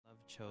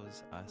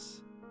chose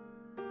us.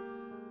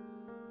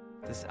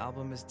 This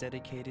album is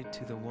dedicated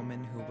to the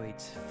woman who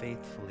waits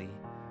faithfully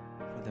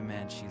for the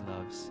man she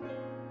loves.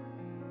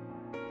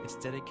 It's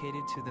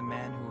dedicated to the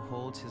man who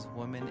holds his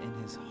woman in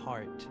his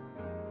heart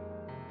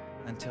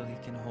until he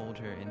can hold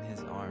her in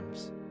his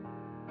arms.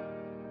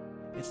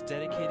 It's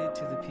dedicated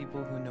to the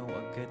people who know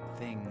a good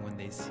thing when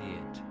they see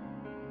it.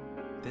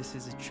 This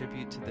is a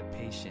tribute to the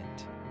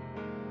patient.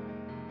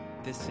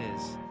 This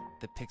is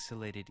the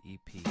Pixelated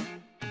EP.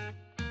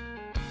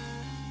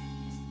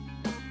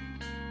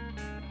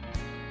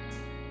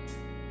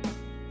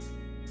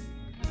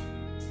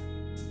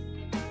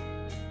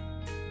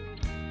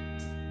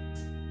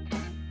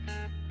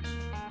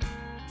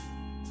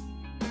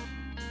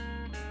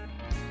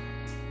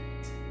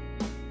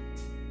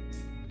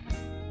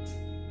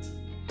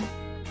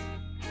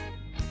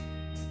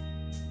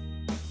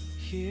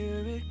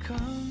 Here it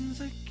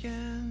comes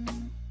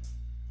again,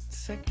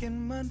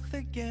 second month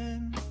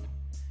again,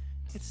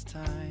 it's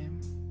time.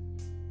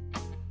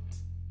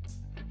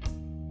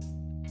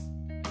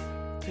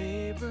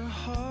 Paper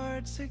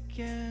hearts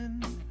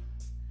again,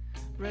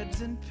 reds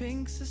and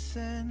pinks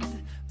ascend,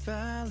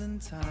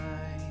 Valentine's.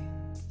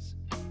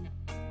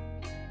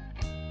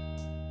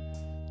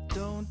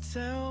 Don't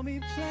tell me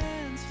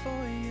plans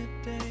for your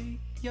day,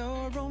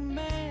 your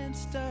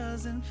romance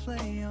doesn't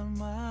play on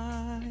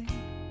mine.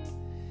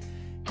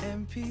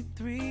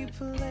 MP3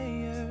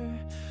 player,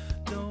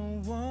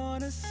 don't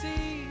wanna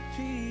see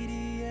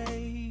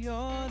PDA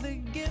or the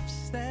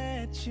gifts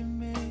that you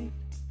made,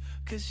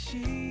 'cause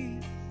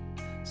she's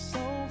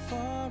so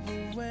far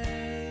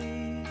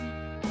away.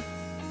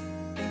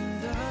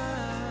 And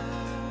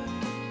I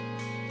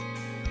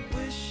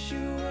wish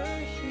you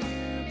were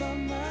here by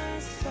my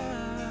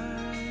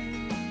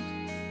side.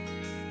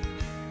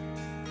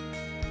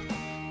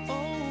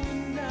 Oh,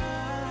 and I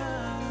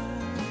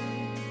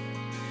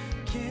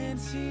can't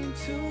seem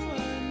to